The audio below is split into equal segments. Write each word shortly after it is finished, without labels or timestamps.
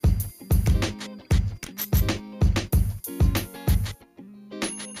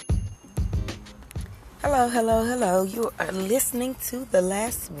Hello, hello, hello. You are listening to The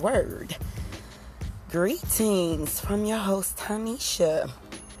Last Word. Greetings from your host, Tanisha.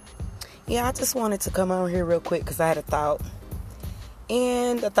 Yeah, I just wanted to come on here real quick because I had a thought.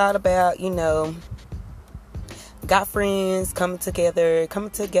 And I thought about, got friends coming together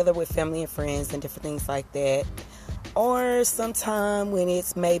with family and friends and different things like that. Or sometime when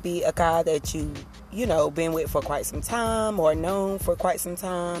it's maybe a guy that you been with for quite some time or known for quite some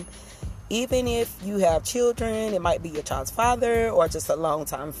time. Even if you have children, it might be your child's father or just a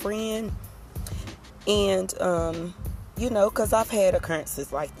longtime friend. And, because I've had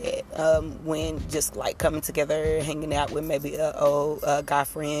occurrences like that. When just like coming together, hanging out with maybe an old guy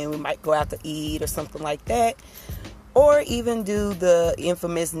friend. We might go out to eat or something like that. Or even do the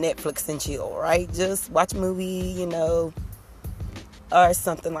infamous Netflix and chill, right? Just watch a movie, or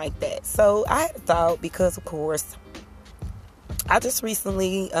something like that. So I had a thought because, of course, I just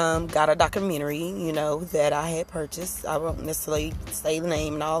recently got a documentary, that I had purchased. I won't necessarily say the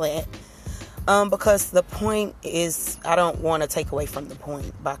name and all that. Because the point is, I don't want to take away from the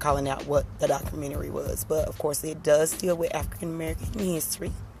point by calling out what the documentary was. But, of course, it does deal with African American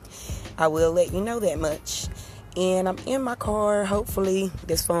history. I will let you know that much. And I'm in my car. Hopefully,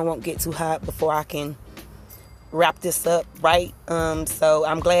 this phone won't get too hot before I can wrap this up, right? So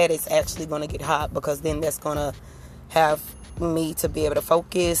I'm glad it's actually going to get hot because then that's going to have me to be able to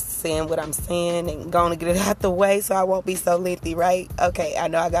focus, saying what I'm saying and going to get it out the way so I won't be so lengthy, right? Okay, I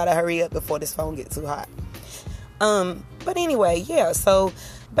know I gotta hurry up before this phone gets too hot. But anyway, yeah, so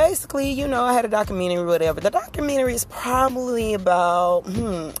basically, I had a documentary or whatever. The documentary is probably about,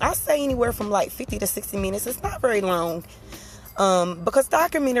 I say anywhere from like 50 to 60 minutes. It's not very long. Because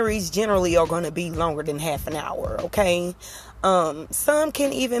documentaries generally are going to be longer than half an hour, okay? Some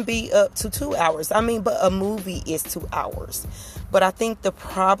can even be up to 2 hours. But a movie is 2 hours. But I think the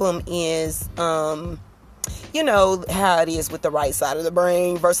problem is, how it is with the right side of the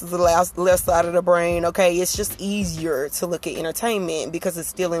brain versus the left side of the brain, okay? It's just easier to look at entertainment because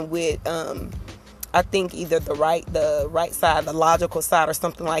it's dealing with, I think either the right side, the logical side or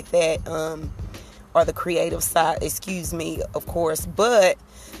something like that, or the creative side, of course, but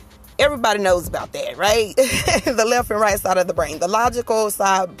everybody knows about that, right? The left and right side of the brain, the logical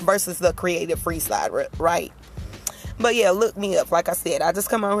side versus the creative free side, right? But yeah, look me up. Like I said, I just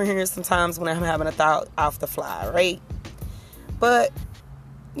come over here sometimes when I'm having a thought off the fly, right? But,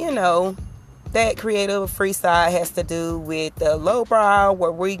 that creative free side has to do with the lowbrow,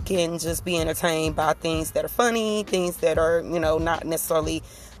 where we can just be entertained by things that are funny, things that are, not necessarily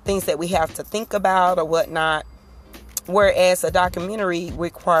things that we have to think about or whatnot. Whereas a documentary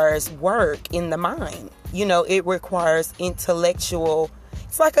requires work in the mind. It requires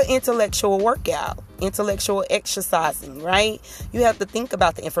it's like an intellectual workout, intellectual exercising, right? You have to think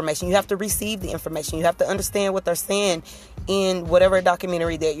about the information. You have to receive the information. You have to understand what they're saying in whatever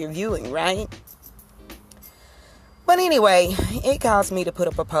documentary that you're viewing, right? But anyway, it caused me to put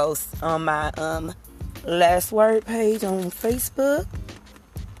up a post on my Last Word page on Facebook.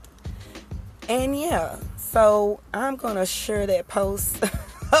 And yeah, so I'm going to share that post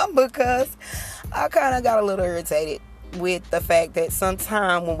because I kind of got a little irritated with the fact that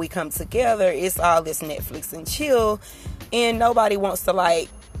sometime when we come together, it's all this Netflix and chill, and nobody wants to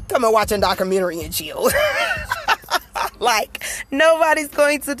come and watch a documentary and chill. Nobody's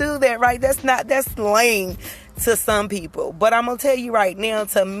going to do that, right? That's lame to some people. But I'm going to tell you right now,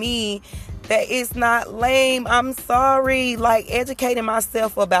 to me, that is not lame. I'm sorry. Educating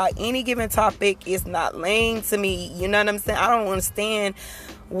myself about any given topic is not lame to me. You know what I'm saying? I don't understand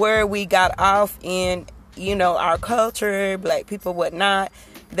where we got off in, our culture, black people, whatnot,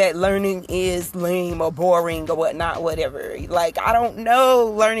 that learning is lame or boring or whatnot, whatever. I don't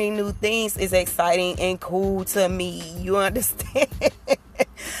know. Learning new things is exciting and cool to me. You understand?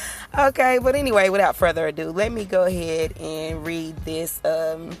 Okay, but anyway, without further ado, let me go ahead and read this,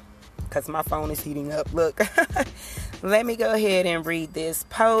 because my phone is heating up. Look, let me go ahead and read this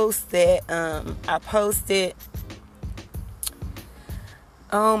post that I posted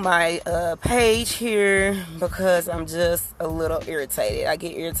on my page here because I'm just a little irritated. I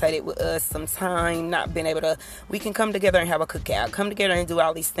get irritated with us sometimes not being able to, we can come together and have a cookout, come together and do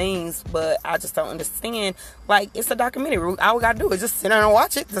all these things, but I just don't understand. It's a documentary. All we gotta do is just sit down and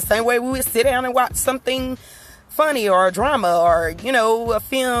watch it the same way we would sit down and watch something funny or a drama or, a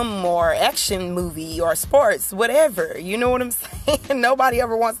film or action movie or sports, whatever. You know what I'm saying? Nobody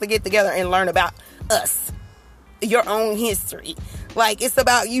ever wants to get together and learn about us, your own history. It's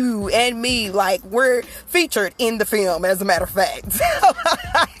about you and me. We're featured in the film, as a matter of fact.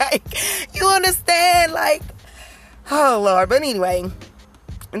 You understand? Oh, Lord. But anyway,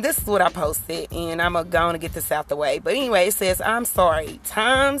 And this is what I posted, and I'm going to get this out the way. But anyway, it says, I'm sorry.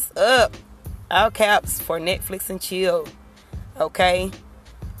 Time's up. All caps for Netflix and chill. Okay?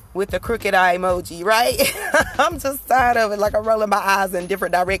 With the crooked eye emoji, right? I'm just tired of it. Like, I'm rolling my eyes in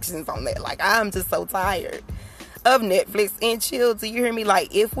different directions on that. Like, I'm just so tired of Netflix and chill. Do you hear me?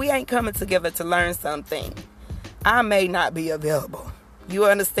 Like, if we ain't coming together to learn something, I may not be available. You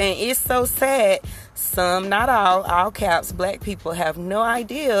understand? It's so sad. Some, not all caps, black people have no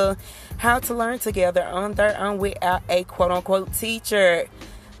idea how to learn together on their own without a quote-unquote teacher.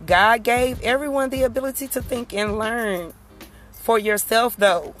 God gave everyone the ability to think and learn for yourself,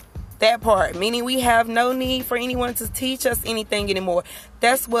 though. That part, meaning we have no need for anyone to teach us anything anymore.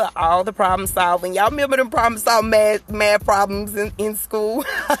 That's what all the problem solving. Y'all remember them problem solving math problems in school?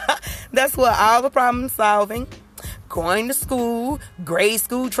 That's what all the problem solving. Going to school, grade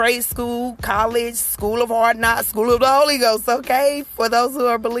school, trade school, college, school of hard knocks, school of the Holy Ghost, okay? For those who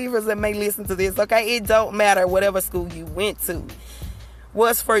are believers that may listen to this, okay? It don't matter whatever school you went to.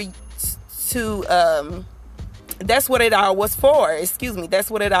 Was for that's what it all was for.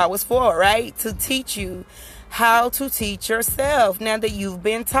 That's what it all was for, right? To teach you how to teach yourself now that you've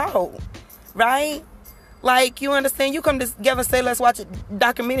been taught, right? Like, you understand? You come together and say, let's watch a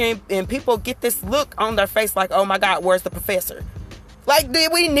documentary, and people get this look on their face like, oh my God, where's the professor? Like,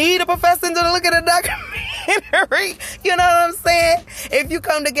 did we need a professor to look at a documentary? You know what I'm saying? If you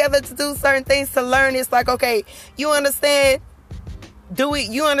come together to do certain things to learn, it's like, okay, you understand?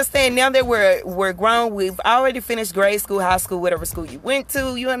 You understand now that we're grown? We've already finished grade school, high school, whatever school you went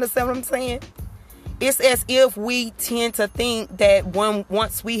to. You understand what I'm saying? It's as if we tend to think that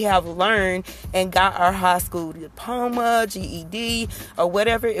once we have learned and got our high school diploma, GED, or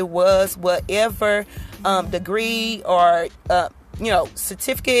whatever it was, whatever degree or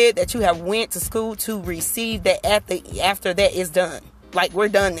certificate that you have went to school to receive, that after that is done. Like, we're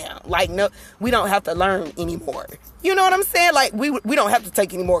done now. Like, no, we don't have to learn anymore. You know what I'm saying? Like, we don't have to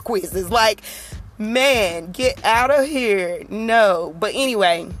take any more quizzes. Like, man, get out of here. No. But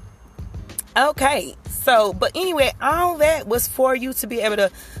anyway, okay. So, but anyway, all that was for you to be able to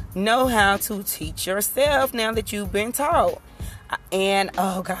know how to teach yourself now that you've been taught. And,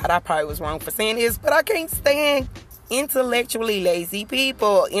 oh God, I probably was wrong for saying this, but I can't stand intellectually lazy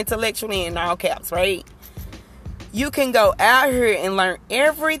people. Intellectually in all caps, right? You can go out here and learn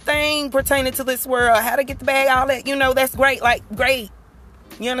everything pertaining to this world, how to get the bag, all that, that's great, like, great.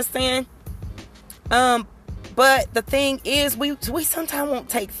 You understand? But the thing is, we sometimes won't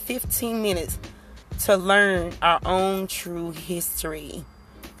take 15 minutes to learn our own true history.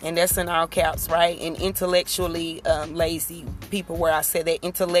 And that's in all caps, right? And intellectually lazy people, where I said that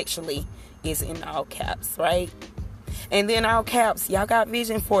intellectually is in all caps, right? And then all caps, y'all got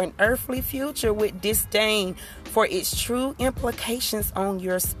vision for an earthly future with disdain for its true implications on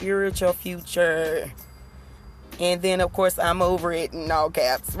your spiritual future. And then, of course, I'm over it in all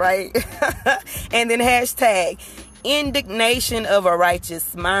caps, right? And then hashtag indignation of a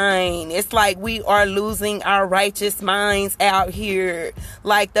righteous mind. It's like we are losing our righteous minds out here.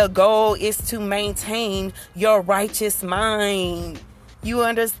 Like, the goal is to maintain your righteous mind. You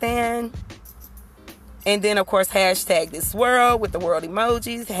understand? And then, of course, hashtag this world with the world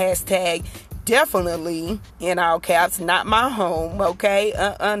emojis. Hashtag definitely in all caps, not my home. Okay?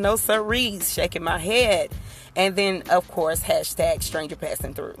 No sirrees. Shaking my head. And then, of course, hashtag stranger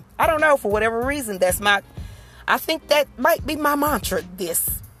passing through. I don't know, for whatever reason, I think that might be my mantra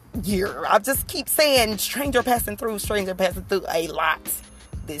this year. I just keep saying stranger passing through a lot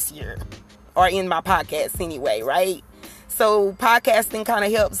this year. Or in my podcast anyway, right? So podcasting kind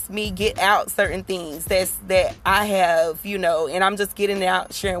of helps me get out certain things that I have, and I'm just getting it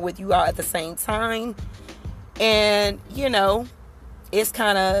out, sharing with you all at the same time. And, it's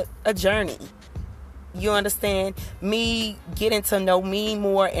kind of a journey. You understand? Me getting to know me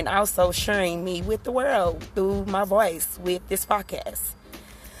more, and also sharing me with the world through my voice with this podcast.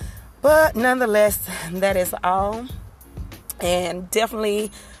 But nonetheless, that is all. And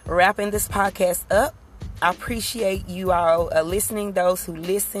definitely wrapping this podcast up. I appreciate you all listening. Those who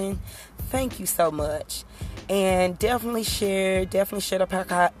listen, thank you so much. And definitely share the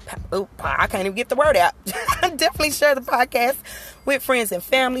podcast. I can't even get the word out. Definitely share the podcast with friends and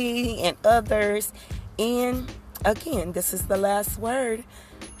family and others. And again, this is the last word.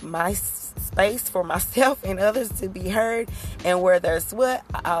 My space for myself and others to be heard. And where there's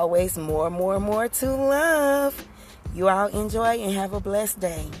always more to love. You all enjoy and have a blessed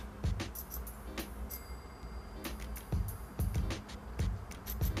day.